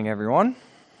Everyone.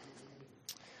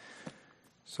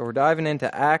 So we're diving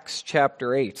into Acts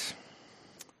chapter 8.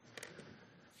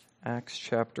 Acts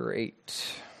chapter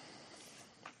 8.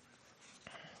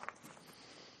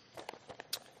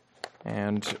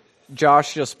 And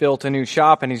Josh just built a new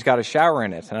shop and he's got a shower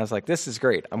in it. And I was like, this is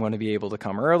great. I'm going to be able to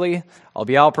come early. I'll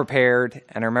be all prepared.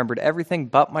 And I remembered everything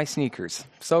but my sneakers.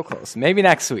 So close. Maybe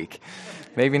next week.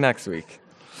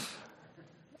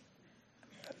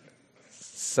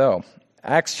 So,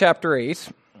 Acts chapter 8,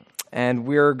 and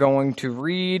we're going to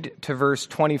read to verse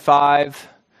 25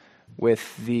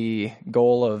 with the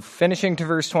goal of finishing to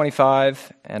verse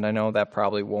 25, and I know that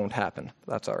probably won't happen.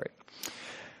 That's all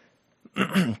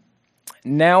right.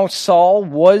 Now Saul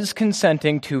was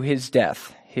consenting to his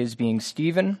death, his being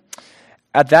Stephen.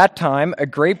 At that time, a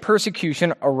great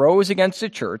persecution arose against the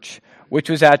church, which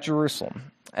was at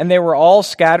Jerusalem. And they were all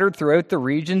scattered throughout the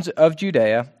regions of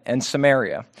Judea and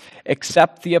Samaria,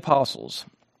 except the apostles.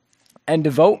 And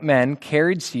devout men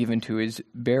carried Stephen to his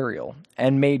burial,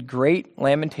 and made great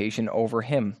lamentation over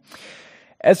him.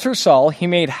 As for Saul, he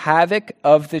made havoc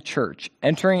of the church,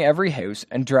 entering every house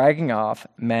and dragging off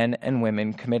men and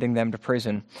women, committing them to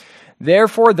prison.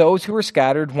 Therefore those who were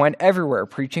scattered went everywhere,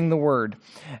 preaching the word.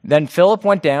 Then Philip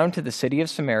went down to the city of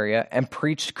Samaria and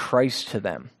preached Christ to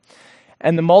them.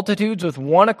 And the multitudes with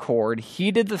one accord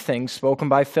heeded the things spoken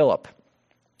by Philip,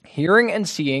 hearing and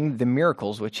seeing the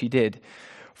miracles which he did.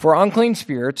 For unclean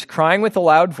spirits, crying with a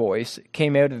loud voice,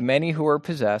 came out of many who were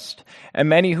possessed, and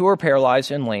many who were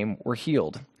paralyzed and lame were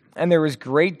healed. And there was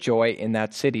great joy in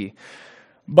that city.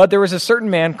 But there was a certain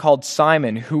man called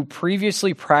Simon, who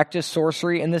previously practiced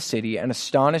sorcery in the city and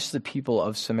astonished the people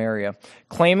of Samaria,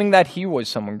 claiming that he was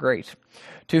someone great,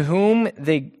 to whom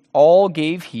they all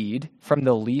gave heed, from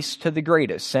the least to the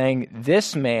greatest, saying,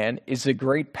 "This man is the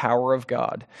great power of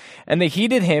God." And they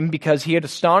heeded him because he had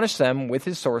astonished them with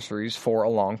his sorceries for a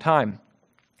long time.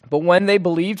 But when they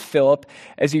believed Philip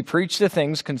as he preached the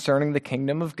things concerning the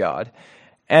kingdom of God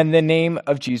and the name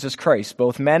of Jesus Christ,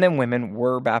 both men and women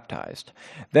were baptized.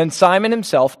 Then Simon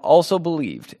himself also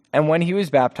believed, and when he was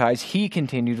baptized, he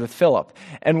continued with Philip,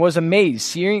 and was amazed,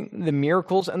 seeing the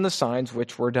miracles and the signs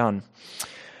which were done.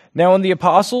 Now when the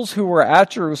apostles who were at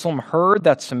Jerusalem heard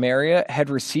that Samaria had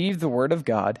received the word of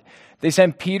God, they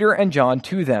sent Peter and John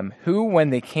to them, who, when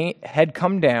they had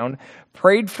come down,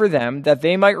 prayed for them that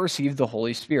they might receive the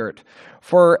Holy Spirit.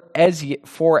 For as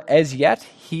yet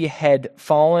he had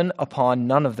fallen upon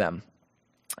none of them.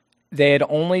 They had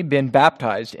only been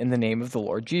baptized in the name of the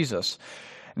Lord Jesus.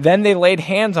 Then they laid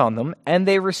hands on them, and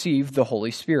they received the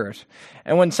Holy Spirit.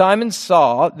 And when Simon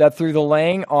saw that through the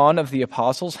laying on of the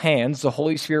apostles' hands the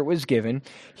Holy Spirit was given,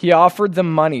 he offered them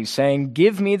money, saying,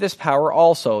 "Give me this power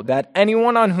also, that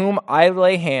anyone on whom I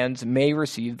lay hands may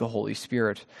receive the Holy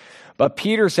Spirit." But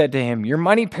Peter said to him, "Your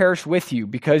money perish with you,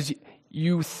 because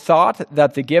you thought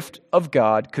that the gift of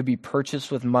God could be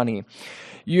purchased with money.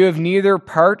 You have neither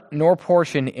part nor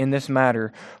portion in this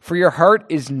matter, for your heart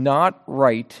is not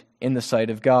right in the sight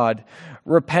of God.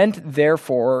 Repent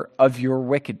therefore of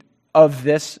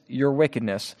this your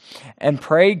wickedness, and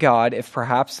pray God if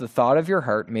perhaps the thought of your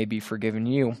heart may be forgiven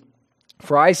you.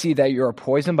 For I see that you are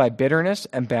poisoned by bitterness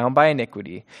and bound by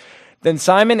iniquity." Then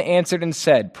Simon answered and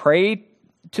said, "Pray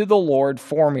to the Lord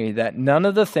for me, that none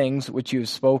of the things which you have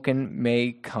spoken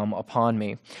may come upon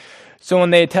me." So when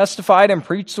they had testified and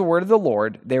preached the word of the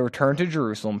Lord, they returned to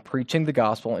Jerusalem, preaching the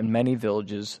gospel in many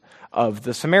villages of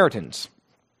the Samaritans.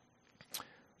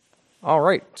 All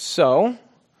right, so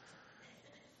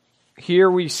here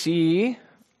we see,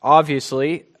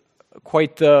 obviously,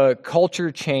 quite the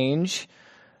culture change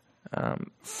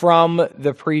from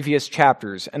the previous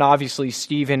chapters. And obviously,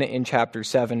 Stephen in chapter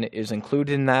 7 is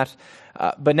included in that.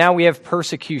 But now we have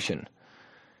persecution.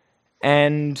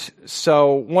 And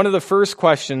so one of the first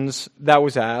questions that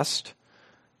was asked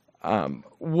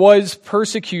was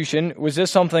persecution, was this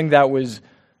something that was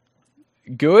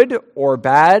good or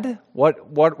bad?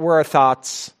 What were our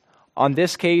thoughts on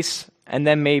this case? And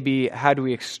then maybe how do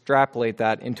we extrapolate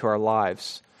that into our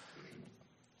lives?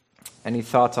 Any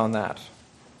thoughts on that?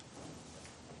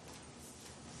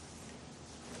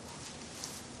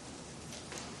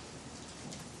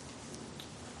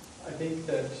 I think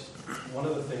that one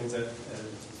of the things that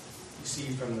you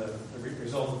see from the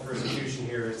result of persecution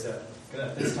here is that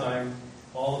at this time,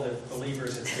 all the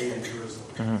believers had stayed in Jerusalem.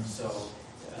 Mm-hmm. So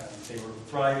they were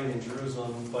thriving in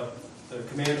Jerusalem, but the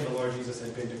command of the Lord Jesus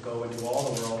had been to go into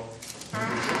all the world and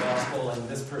preach the gospel, and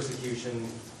this persecution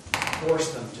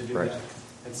forced them to do right. that.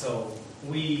 And so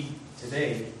we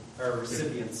today are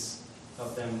recipients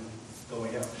of them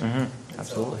going out. Mm-hmm.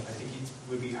 Absolutely. So I think it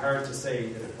would be hard to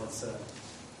say that it was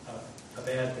a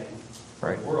bad thing.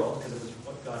 Right. the world, because it was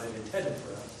what God had intended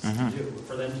for us to do,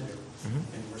 for them to do.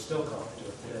 And we're still called to do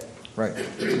it today. Right.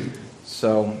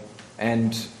 So,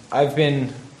 and I've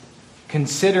been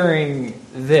considering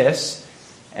this,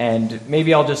 and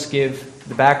maybe I'll just give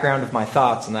the background of my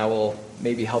thoughts, and that will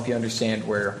maybe help you understand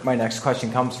where my next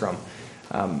question comes from.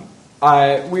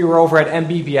 We were over at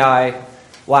MBBI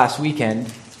last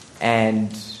weekend,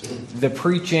 and the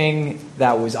preaching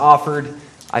that was offered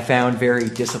I found very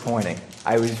disappointing.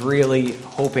 I was really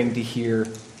hoping to hear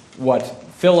what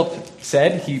Philip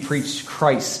said. He preached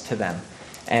Christ to them,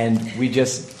 and we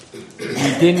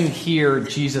didn't hear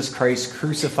Jesus Christ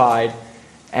crucified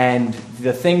and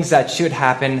the things that should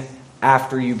happen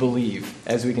after you believe.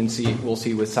 As we'll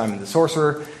see with Simon the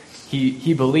Sorcerer,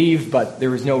 he believed, but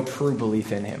there was no true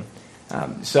belief in him.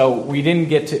 So we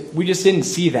just didn't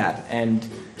see that, and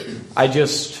I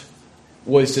just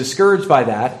was discouraged by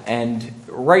that. And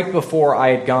right before I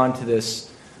had gone to this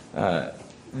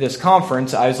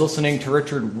conference, I was listening to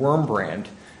Richard Wurmbrand,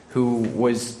 who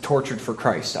was tortured for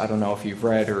Christ. I don't know if you've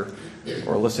read or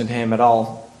listened to him at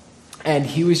all. And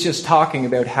he was just talking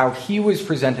about how he was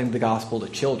presenting the gospel to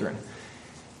children.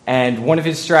 And one of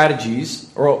his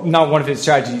strategies, or not one of his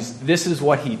strategies, this is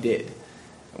what he did.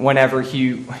 Whenever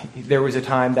there was a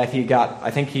time that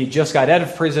I think he just got out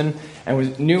of prison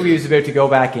and knew he was about to go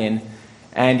back in,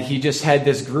 and he just had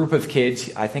this group of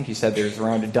kids. I think he said there's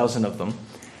around a dozen of them,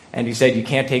 and he said you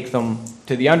can't take them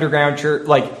to the underground church.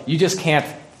 Like, you just can't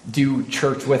do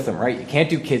church with them, right? You can't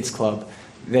do kids club.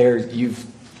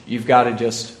 You've got to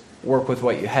just work with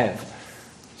what you have.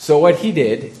 So what he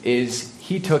did is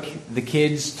he took the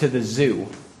kids to the zoo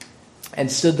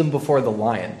and stood them before the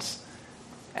lions.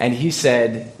 And he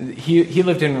said, he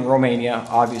lived in Romania,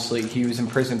 obviously. He was in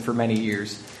prison for many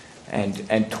years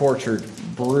and tortured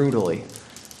brutally.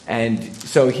 And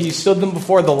so he stood them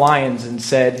before the lions and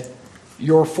said,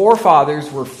 your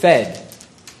forefathers were fed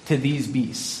to these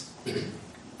beasts.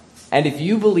 And if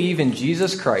you believe in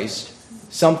Jesus Christ,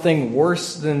 something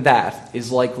worse than that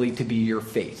is likely to be your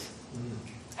fate.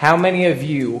 How many of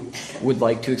you would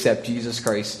like to accept Jesus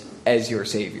Christ as your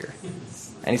Savior?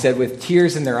 And he said, with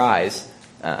tears in their eyes,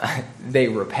 they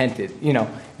repented.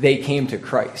 They came to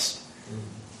Christ.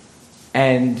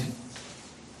 And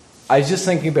I was just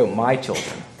thinking about my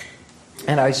children.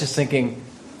 And I was just thinking,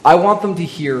 I want them to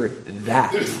hear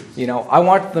that. I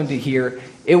want them to hear,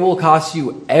 it will cost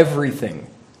you everything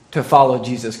to follow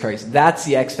Jesus Christ. That's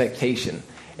the expectation.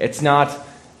 It's not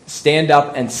stand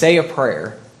up and say a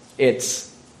prayer. It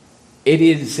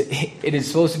is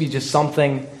supposed to be just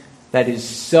something that is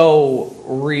so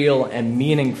real and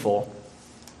meaningful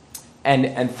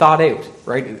and thought out,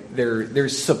 right?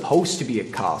 There's supposed to be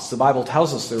a cost. The Bible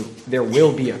tells us there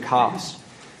will be a cost.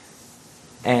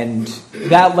 And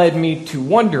that led me to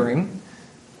wondering,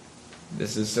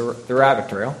 this is the rabbit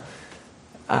trail,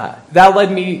 that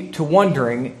led me to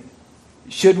wondering,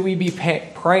 should we be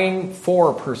praying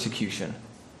for persecution?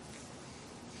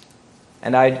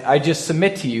 And I just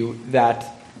submit to you that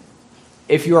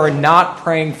if you are not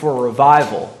praying for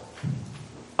revival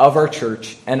of our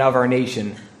church and of our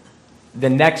nation, the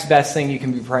next best thing you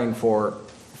can be praying for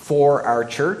our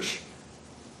church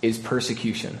is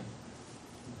persecution.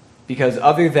 Because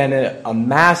other than a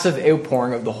massive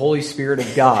outpouring of the Holy Spirit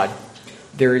of God,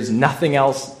 there is nothing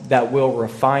else that will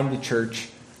refine the church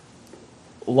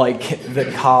like the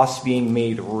cost being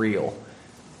made real.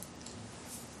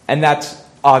 And that's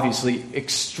obviously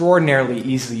extraordinarily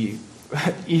easy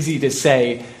to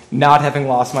say, not having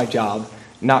lost my job.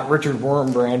 Not Richard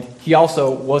Wurmbrand. He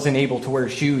also wasn't able to wear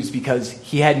shoes because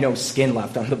he had no skin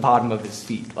left on the bottom of his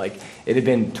feet. Like, it had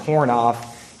been torn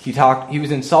off. He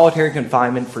was in solitary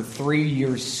confinement for 3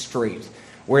 years straight,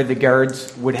 where the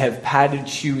guards would have padded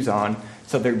shoes on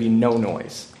so there'd be no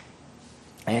noise.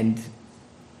 And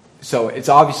so it's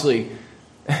obviously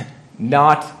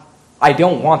not, I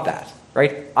don't want that,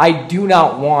 right? I do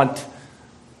not want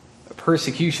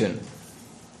persecution.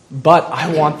 But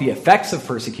I want the effects of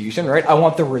persecution, right? I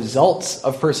want the results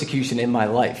of persecution in my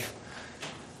life.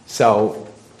 So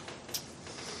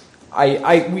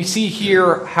we see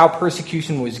here how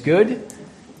persecution was good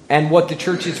and what the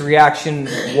church's reaction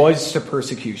was to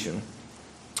persecution.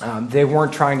 They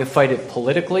weren't trying to fight it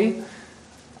politically.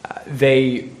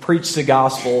 They preached the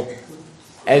gospel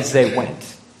as they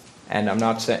went. And I'm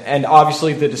not saying, and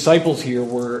obviously the disciples here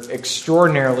were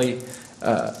extraordinarily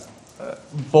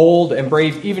bold and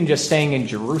brave, even just staying in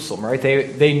Jerusalem, right?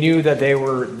 They knew that they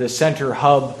were the center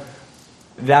hub,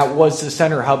 that was the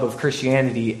center hub of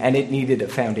Christianity, and it needed a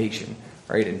foundation,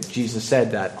 right? And Jesus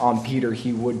said that on Peter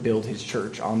he would build his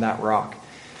church on that rock.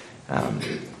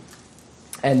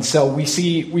 And so we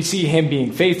see him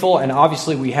being faithful, and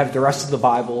obviously we have the rest of the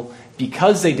Bible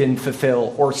because they didn't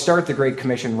fulfill or start the Great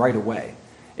Commission right away.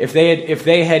 If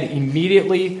they had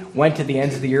immediately went to the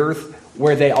ends of the earth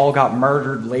where they all got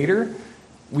martyred later,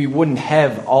 we wouldn't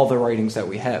have all the writings that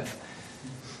we have.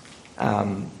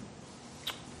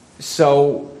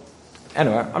 So,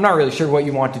 anyway, I'm not really sure what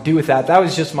you want to do with that. That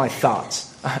was just my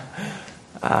thoughts.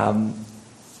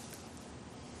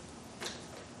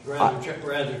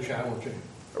 Rather challenging.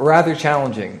 Rather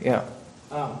challenging, yeah.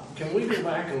 Can we go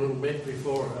back a little bit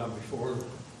before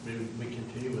we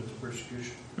continue with the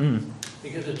persecution?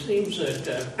 Because it seems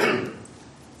that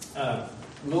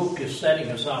Luke is setting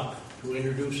us up to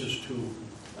introduce us to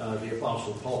the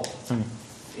Apostle Paul.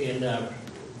 In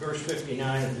verse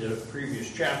 59 of the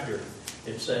previous chapter,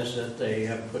 it says that they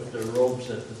have put their robes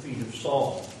at the feet of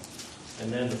Saul.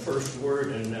 And then the first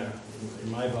word in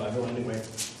my Bible, anyway,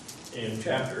 in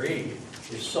chapter 8,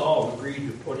 is Saul agreed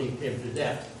to putting him to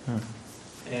death.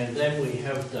 And then we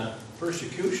have the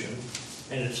persecution,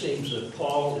 and it seems that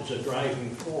Paul is a driving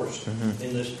force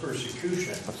in this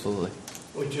persecution. Absolutely.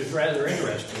 Which is rather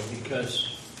interesting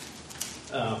because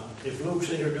if Luke's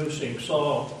introducing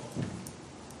Saul,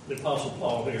 the Apostle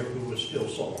Paul here, who was still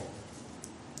Saul,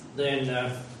 then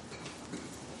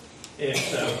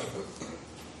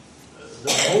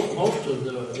most of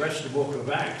the rest of the book of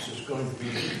Acts is going to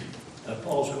be,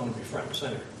 Paul's going to be front and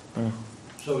center.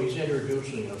 So he's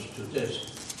introducing us to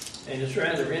this. And it's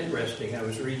rather interesting. I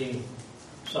was reading,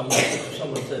 someone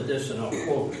said this, and I'll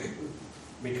quote,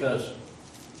 because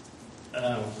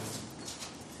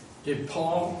did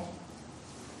Paul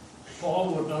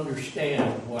would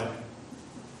understand what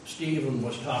Stephen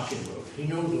was talking about. He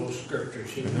knew those scriptures.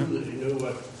 He knew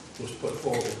what was put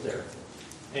forward there.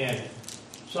 And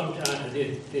sometimes,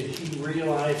 did he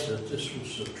realize that this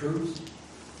was the truth?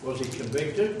 Was he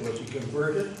convicted? Was he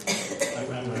converted? I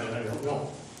don't know.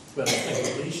 But I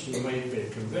think at least he might have been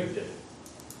convicted.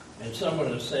 And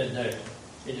someone has said that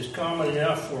it is common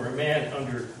enough for a man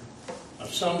under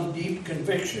some deep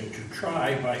conviction to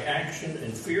try by action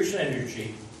and fierce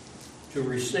energy to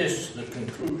resist the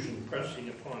conclusion pressing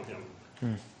upon him.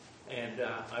 And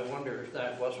I wonder if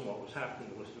that wasn't what was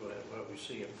happening with what we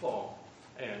see in Paul.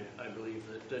 And I believe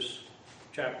that this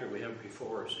chapter we have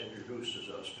before us introduces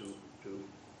us to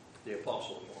the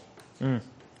Apostle Paul.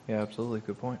 Yeah, absolutely.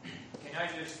 Good point. Can I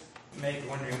just make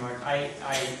one remark? I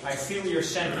feel your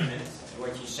sentiment,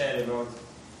 what you said about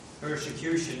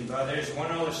persecution, but there's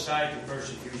one other side to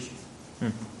persecution.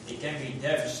 It can be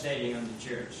devastating on the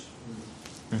church.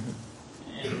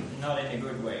 And not in a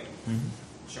good way.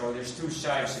 So there's two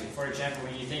sides to it. For example,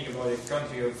 when you think about the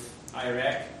country of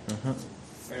Iraq,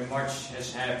 where much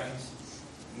has happened,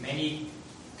 many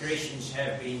Christians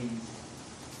have been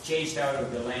chased out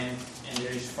of the land, and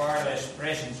there is far less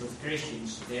presence of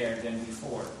Christians there than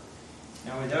before.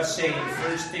 Now it does say in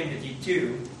 1 Timothy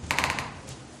 2,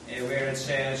 where it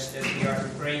says that we are to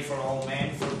pray for all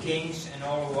men, for kings, and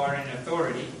all who are in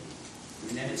authority.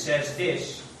 And then it says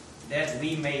this, that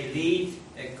we may lead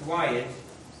a quiet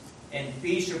and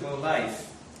peaceable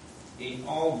life in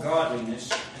all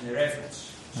godliness and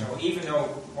reverence. So even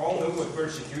though Paul knew what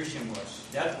persecution was,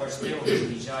 that was still his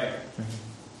desire.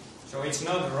 So it's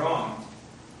not wrong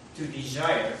to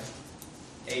desire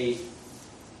a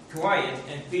quiet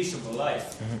and peaceable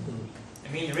life.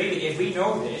 I mean, really, if we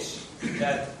know this,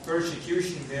 that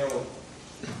persecution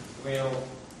will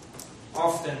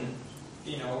often,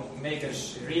 make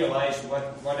us realize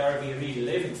what are we really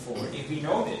living for. If we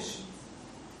know this,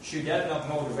 should that not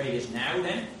motivate us now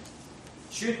then? It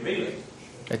should, really.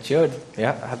 It should.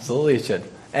 Yeah, absolutely it should.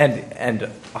 And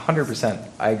 100%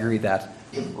 I agree that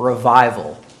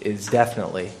revival is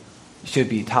definitely should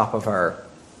be top of our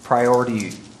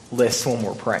priority list when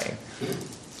we're praying.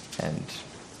 And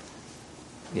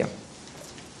yeah.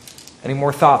 Any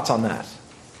more thoughts on that?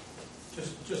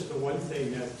 Just the one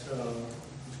thing that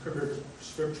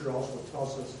Scripture also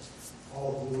tells us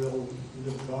all who will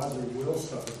live godly will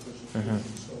suffer persecution.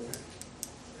 So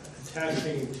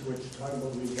attaching to what you're talking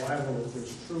about revival, if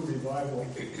there's true revival,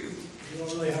 you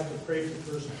don't really have to pray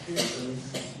for persecution.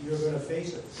 You're going to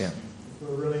face it. Yeah. If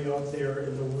we're really out there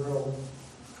in the world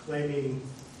claiming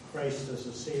Christ as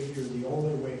a Savior, the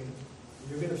only way,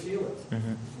 you're going to feel it. It's going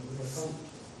to come.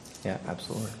 Yeah,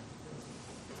 absolutely.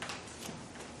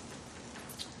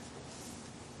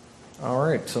 All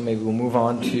right, so maybe we'll move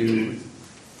on to,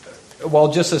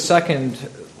 just a second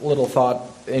little thought.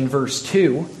 In verse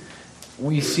 2,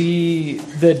 we see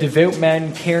the devout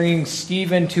men carrying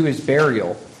Stephen to his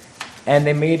burial, and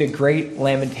they made a great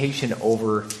lamentation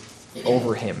over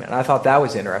him. And I thought that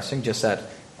was interesting, just that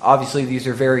obviously these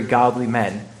are very godly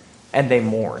men, and they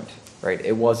mourned. right?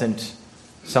 It wasn't,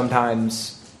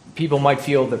 sometimes people might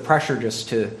feel the pressure just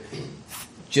to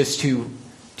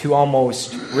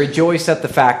almost rejoice at the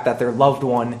fact that their loved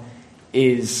one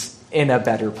is in a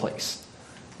better place.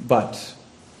 But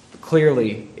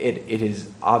clearly, it is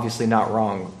obviously not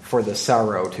wrong for the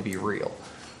sorrow to be real,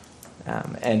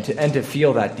 and to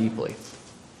feel that deeply.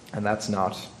 And that's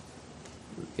not,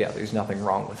 there's nothing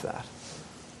wrong with that.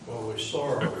 Well, with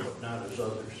sorrow, but not as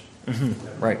others.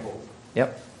 Right.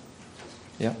 Yep,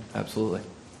 absolutely.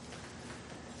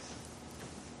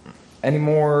 Any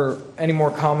more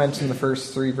comments in the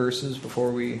first 3 verses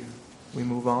before we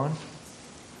move on?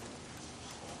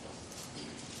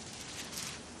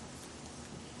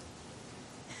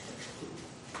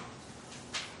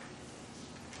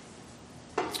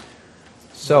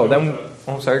 So then,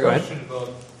 sorry, go ahead. Question about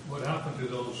what happened to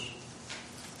those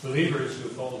believers who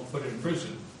Paul put in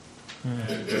prison.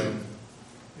 And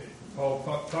Paul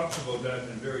talks about that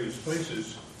in various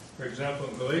places. For example,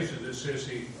 in Galatians, it says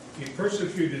he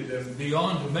persecuted them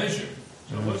beyond measure.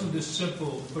 So it wasn't this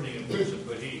simple putting in prison,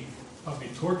 but he probably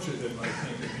tortured them, I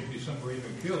think, and maybe some were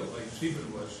even killed, like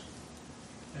Stephen was.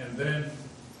 And then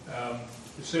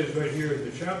it says right here in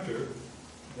the chapter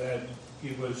that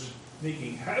he was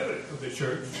making havoc of the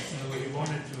church. In other words, he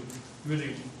wanted to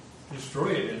really destroy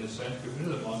it, in a sense, get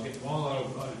rid of them all, get them all out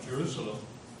of Jerusalem.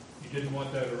 He didn't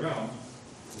want that around.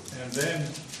 And then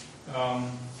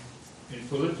in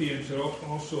Philippians,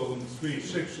 also in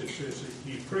 3:6, it says that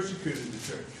he persecuted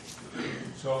the church.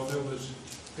 So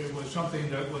it was something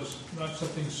that was not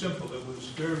something simple. It was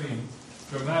very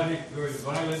dramatic, very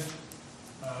violent.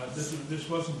 This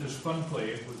wasn't just fun play.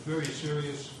 It was very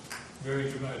serious,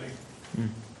 very dramatic.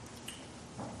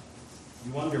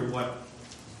 You wonder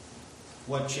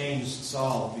what changed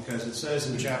Saul, because it says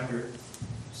in chapter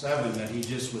 7 that he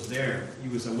just was there. He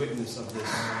was a witness of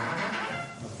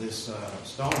this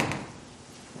stone.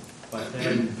 But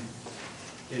then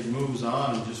it moves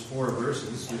on in just 4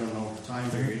 verses. We don't know the time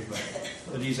period,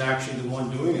 but he's actually the one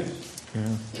doing it.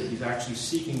 Yeah. He's actually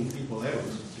seeking people out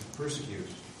to persecute.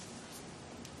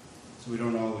 So we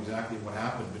don't know exactly what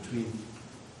happened between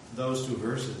those 2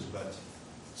 verses, but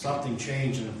something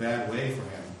changed in a bad way for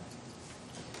him.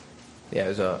 Yeah,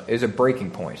 it was a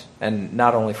breaking point, and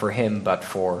not only for him, but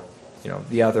for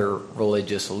the other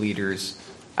religious leaders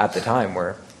at the time,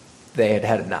 where they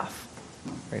had enough.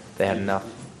 Right? They had enough.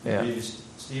 Yeah. Maybe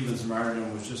Stephen's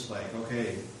martyrdom was just like,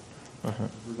 okay,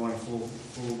 we're going full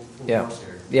force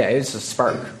here. Yeah, it was a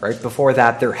spark. Right before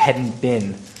that, there hadn't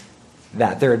been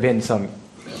that. There had been some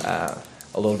a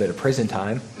little bit of prison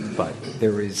time, but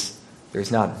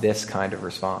there's not this kind of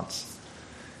response.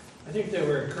 I think they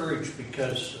were encouraged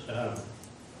because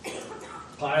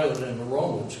Pilate and the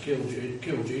Romans killed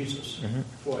Jesus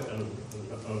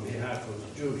on behalf of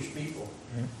the Jewish people.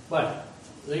 But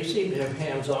they seemed to have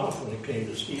hands off when it came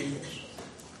to Stephen's.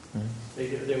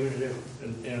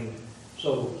 And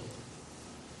so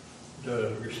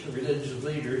the religious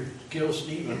leader killed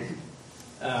Stephen.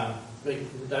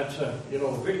 That's a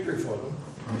victory for them.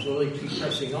 So they keep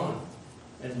pressing on.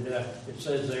 And it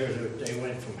says there that they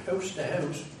went from house to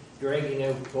house, dragging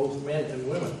out both men and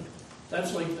women.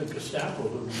 That's like the Gestapo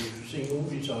that we've seen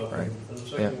movies of in the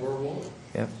Second World War.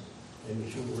 Yeah. And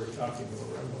you see what we're talking about,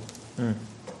 Rambo.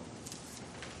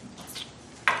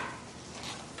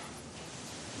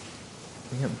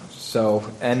 Yeah. So,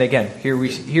 and again, here we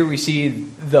see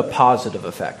the positive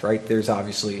effect, right? There's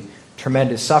obviously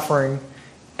tremendous suffering,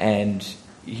 and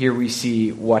here we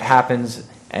see what happens.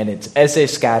 And it's as they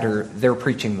scatter, they're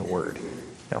preaching the word.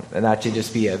 And that should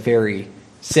just be a very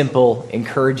simple,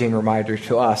 encouraging reminder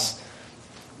to us.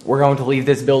 We're going to leave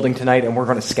this building tonight and we're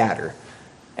going to scatter.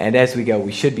 And as we go,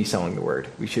 we should be sowing the word.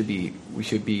 We should be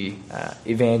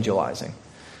evangelizing.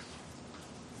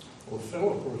 Well,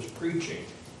 Philip was preaching,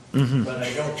 but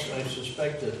I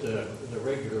suspect that the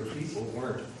regular people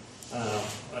weren't.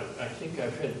 I think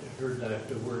I've heard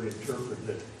the word interpreted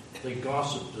that they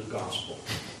gossiped the gospel.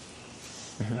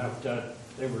 Now,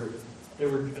 they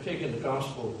were taking the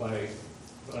gospel by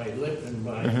lip and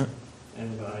by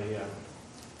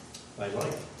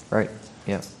life. Right.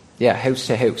 Yeah. Yeah. House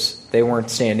to house. They weren't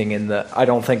standing in the. I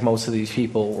don't think most of these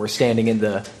people were standing in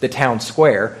the town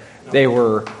square. No. They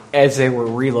were, as they were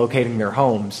relocating their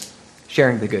homes,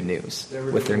 sharing the good news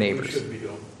with their neighbors. Should be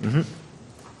doing.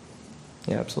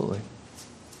 Yeah. Absolutely.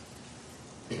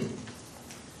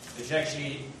 There's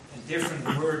actually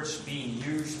different words being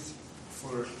used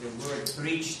for the word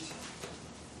preached.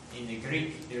 In the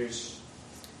Greek, there's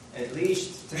at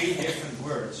least 3 different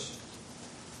words.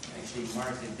 I actually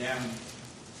marked it down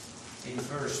in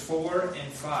verse 4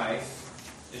 and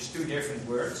 5. There's 2 different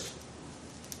words.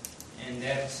 and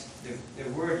that the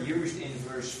word used in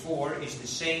verse 4 is the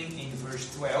same in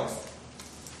verse 12,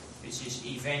 which is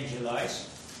evangelize.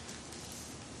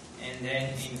 And then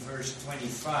in verse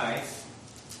 25,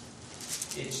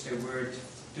 it's the word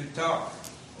to talk,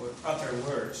 or utter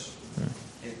words.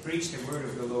 They preach the word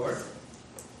of the Lord.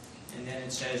 And then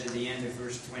it says at the end of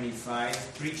verse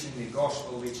 25, preaching the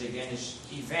gospel, which again is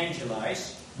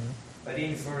evangelize. But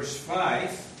in verse 5,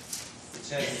 it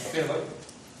says to Philip,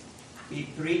 he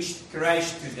preached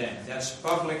Christ to them. That's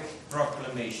public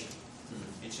proclamation.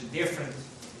 It's a different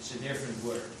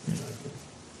word.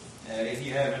 If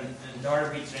you have a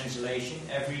Darby translation,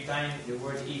 every time the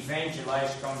word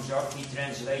evangelize comes up, he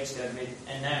translates that with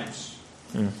announce.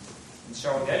 And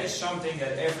so that is something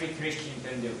that every Christian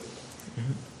can do.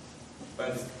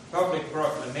 But public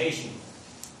proclamation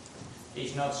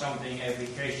is not something every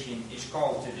Christian is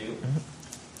called to do.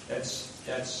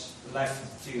 That's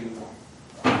left to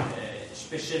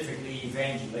specifically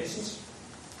evangelists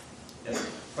that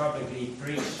publicly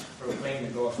preach, proclaim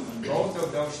the gospel. And both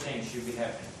of those things should be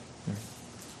happening.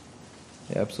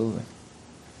 Yeah, absolutely.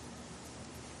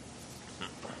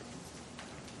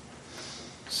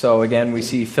 So again, we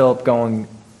see Philip going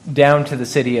down to the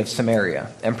city of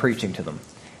Samaria and preaching to them.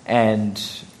 And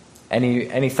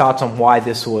any thoughts on why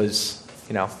this was,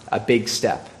 a big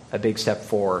step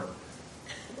for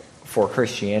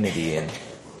Christianity and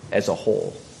as a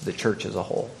whole, the church as a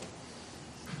whole?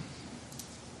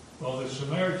 Well, the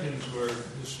Samaritans were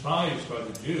despised by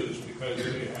the Jews because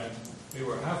they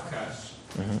were half-castes.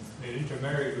 They'd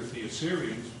intermarried with the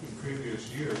Assyrians in previous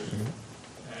years.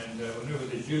 And whenever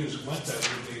the Jews went that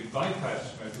way, they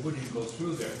bypassed them. They wouldn't even go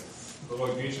through there. The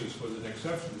Lord Jesus was an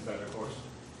exception to that, of course.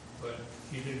 But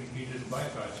he didn't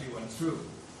bypass. He went through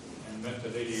and met the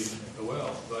lady at the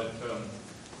well. But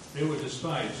they were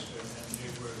despised, and they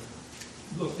were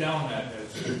looked down at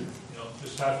as,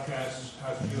 just half-castes,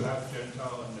 half Jew, half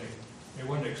Gentile, and they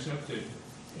weren't accepted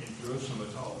in Jerusalem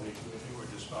at all. They were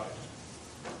despised.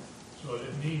 So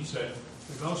it means that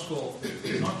the gospel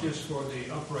is not just for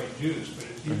the upright Jews, but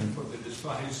it's even for the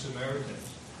despised Samaritans.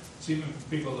 It's even for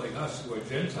people like us who are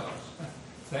Gentiles.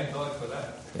 Thank God for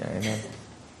that. Yeah, amen.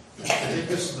 I think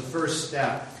this is the first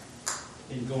step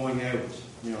in going out.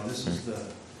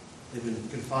 They've been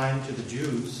confined to the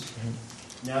Jews.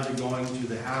 Now they're going to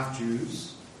the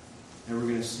half-Jews. And we're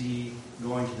going to see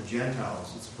going to the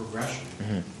Gentiles. It's a progression.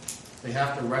 They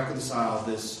have to reconcile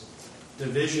this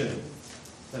division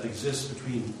that exists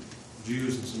between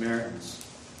Jews and Samaritans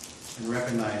and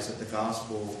recognize that the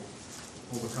gospel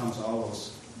overcomes all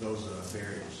those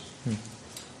barriers.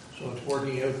 So it's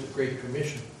working out the Great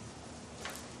Commission.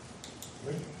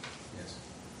 Yes.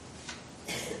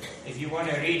 If you want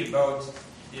to read about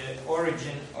the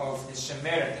origin of the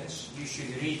Samaritans, you should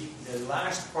read the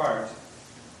last part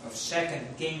of 2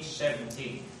 Kings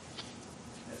 17.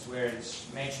 That's where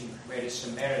it's mentioned where the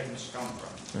Samaritans come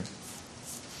from.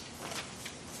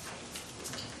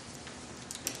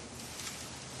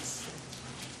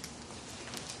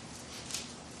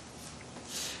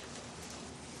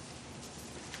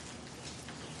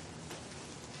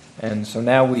 And so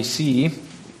now we see,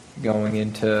 going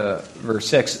into verse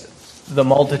 6, the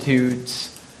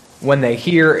multitudes, when they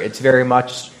hear, it's very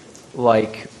much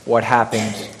like what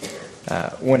happened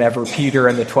whenever Peter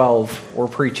and the 12 were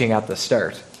preaching at the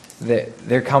start.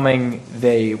 They're coming,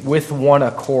 they with one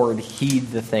accord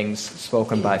heed the things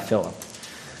spoken by Philip,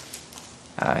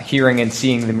 hearing and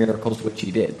seeing the miracles which he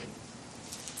did.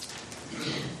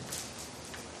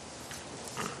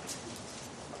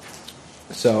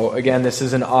 So again, this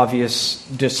is an obvious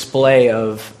display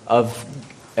of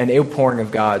an outpouring of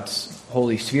God's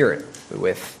Holy Spirit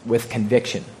with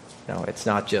conviction. It's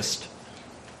not just,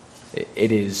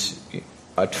 it is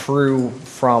a true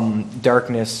from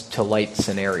darkness to light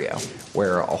scenario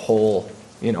where a whole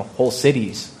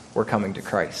cities were coming to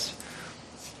Christ.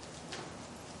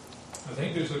 I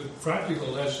think there's a practical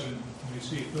lesson we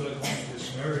see Philip going to the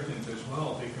Samaritans as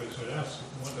well, because it asks,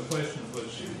 one of the questions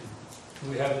was, do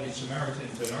we have any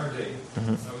Samaritans in our day?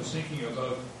 I was thinking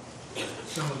about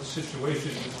some of the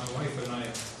situations that my wife and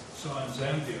I saw in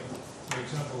Zambia. For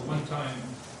example, one time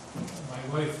my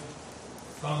wife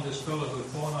found this fellow who had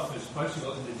fallen off his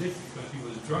bicycle in the ditch because he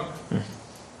was drunk.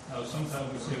 Now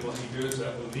sometimes we say, well, he does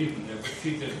that, we'll leave him there. But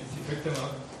she didn't. She picked him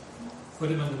up, put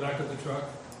him in the back of the truck,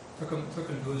 took him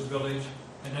to his village,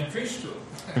 and then preached to him.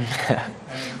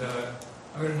 And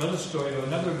I heard another story of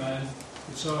another man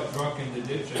who saw a drunk in the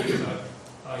ditch and he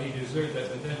thought he deserved that,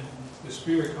 but then the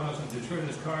Spirit caused him to turn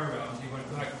his car around. He went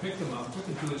back, picked him up, took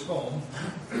him to his home,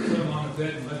 put him on a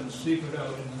bed and let him sleep it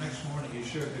out, and the next morning he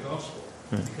shared the gospel.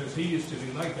 Because he used to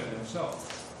be like that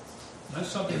himself. That's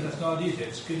something that's not easy.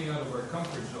 It's getting out of our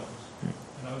comfort zones.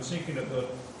 And I was thinking about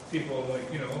people like,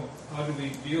 how do we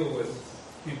deal with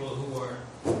people who are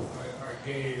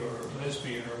gay or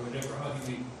lesbian or whatever? How do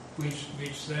we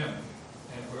reach them?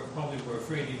 And we're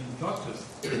afraid even to talk to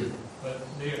them. But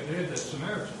they're the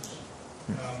Samaritans.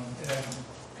 And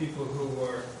people who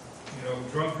are,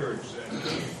 drunkards and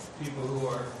people who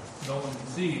are known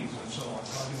thieves and so on.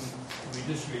 How do we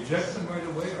just reject them right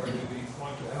away, or do we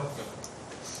want to help them?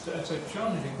 So that's a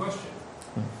challenging question.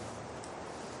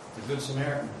 The Good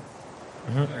Samaritan.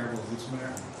 Parable of the Good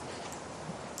Samaritan.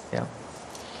 Yeah.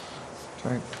 That's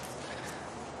right.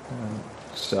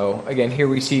 So again, here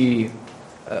we see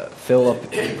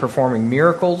Philip performing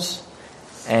miracles,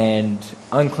 and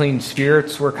unclean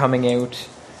spirits were coming out.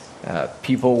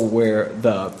 People where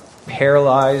the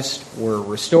paralyzed were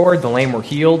restored, the lame were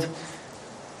healed,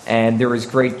 and there was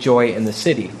great joy in the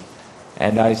city.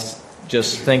 And I was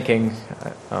just thinking,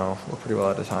 we're pretty well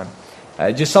out of time.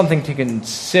 Just something to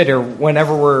consider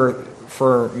whenever we're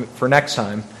for next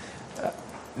time.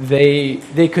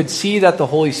 They could see that the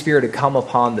Holy Spirit had come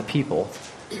upon the people,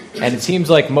 and it seems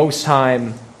like most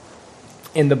time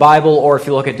in the Bible, or if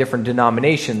you look at different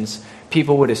denominations,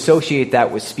 people would associate that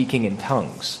with speaking in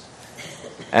tongues.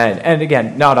 And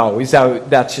again, not always.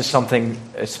 That's just something,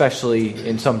 especially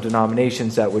in some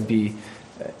denominations, it would be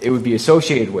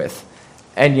associated with.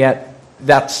 And yet,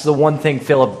 that's the one thing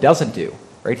Philip doesn't do.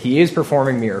 Right? He is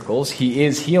performing miracles. He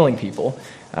is healing people,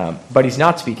 but he's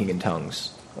not speaking in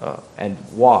tongues. And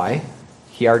why?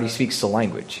 He already speaks the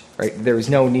language. Right? There is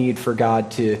no need for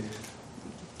God to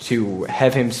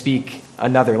have him speak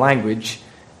another language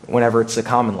whenever it's a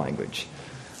common language.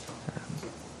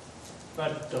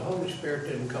 But the Holy Spirit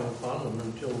didn't come upon them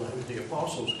until the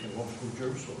apostles came up from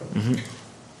Jerusalem.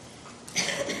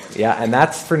 Mm-hmm. Yeah, and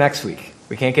that's for next week.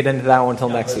 We can't get into that one until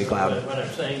next week, Loudon. What I'm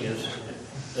saying is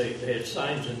they had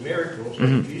signs and miracles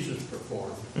that Jesus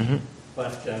performed,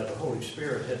 but the Holy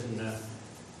Spirit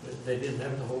they didn't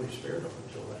have the Holy Spirit up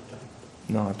until that time.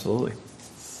 No, absolutely.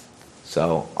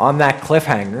 So, on that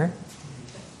cliffhanger,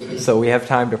 so we have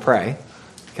time to pray,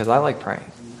 because I like praying.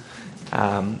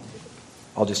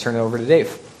 I'll just turn it over to Dave.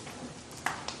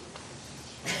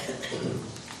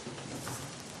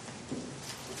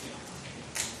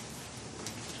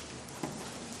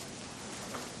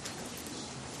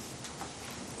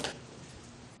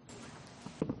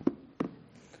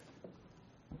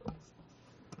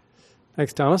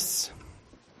 Thanks, Thomas.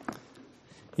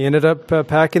 You ended up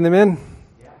packing them in?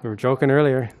 We were joking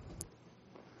earlier.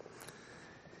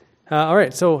 All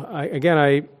right, so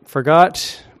I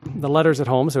forgot the letters at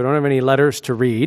home, so we don't have any letters to read.